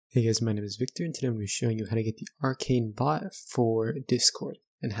Hey guys, my name is Victor and today I'm going to be showing you how to get the Arcane Bot for Discord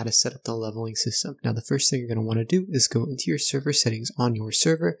and how to set up the leveling system. Now the first thing you're going to want to do is go into your server settings on your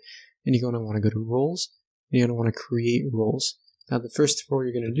server and you're going to want to go to roles and you're going to want to create roles. Now the first role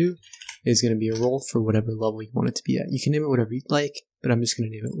you're going to do is going to be a role for whatever level you want it to be at. You can name it whatever you'd like, but I'm just going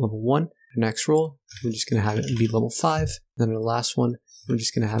to name it level 1. The next role, we're just going to have it be level 5. Then the last one, we're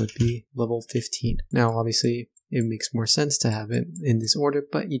just going to have it be level 15. Now obviously it makes more sense to have it in this order,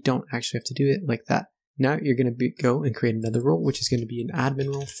 but you don't actually have to do it like that. Now you're going to go and create another role, which is going to be an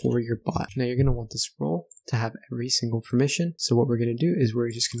admin role for your bot. Now you're going to want this role to have every single permission. So what we're going to do is we're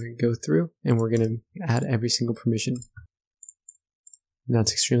just going to go through and we're going to add every single permission. Now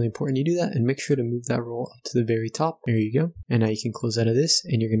it's extremely important you do that and make sure to move that role up to the very top. There you go. And now you can close out of this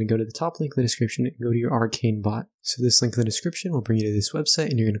and you're going to go to the top link in the description and go to your Arcane Bot. So this link in the description will bring you to this website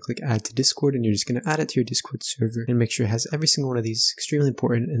and you're going to click add to Discord and you're just going to add it to your Discord server and make sure it has every single one of these. It's extremely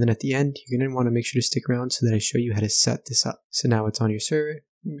important. And then at the end, you're going to want to make sure to stick around so that I show you how to set this up. So now it's on your server.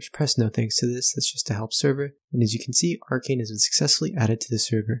 Press no thanks to this, that's just to help server. And as you can see, Arcane has been successfully added to the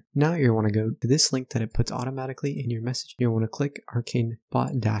server. Now you want to go to this link that it puts automatically in your message. You want to click Arcane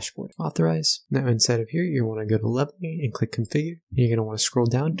Bot Dashboard. Authorize. Now inside of here, you want to go to leveling and click configure. And you're going to want to scroll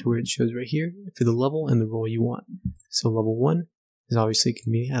down to where it shows right here for the level and the role you want. So level 1 is obviously going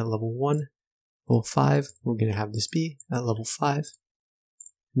to be at level 1. Level 5, we're going to have this be at level 5. And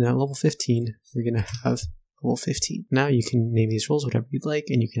then at level 15, we're going to have level 15. Now you can name these roles whatever you'd like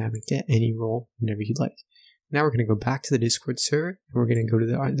and you can have it get any role whenever you'd like. Now we're going to go back to the Discord server and we're going to go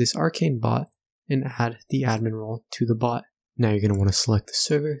to this Arcane Bot and add the admin role to the bot. Now you're going to want to select the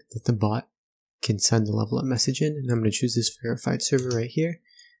server that the bot can send the level up message in, and I'm going to choose this verified server right here.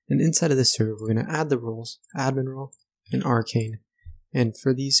 And inside of this server we're going to add the roles, admin role and Arcane. And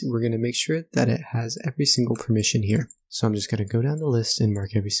for these we're going to make sure that it has every single permission here. So I'm just going to go down the list and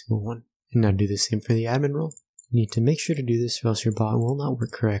mark every single one. And now do the same for the admin role. You need to make sure to do this or else your bot will not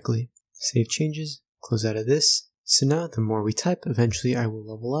work correctly. Save changes, close out of this. So now the more we type, eventually I will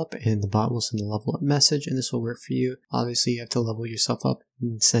level up and the bot will send a level up message and this will work for you. Obviously you have to level yourself up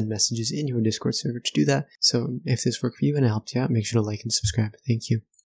and send messages in your Discord server to do that. So if this worked for you and it helped you out, make sure to like and subscribe. Thank you.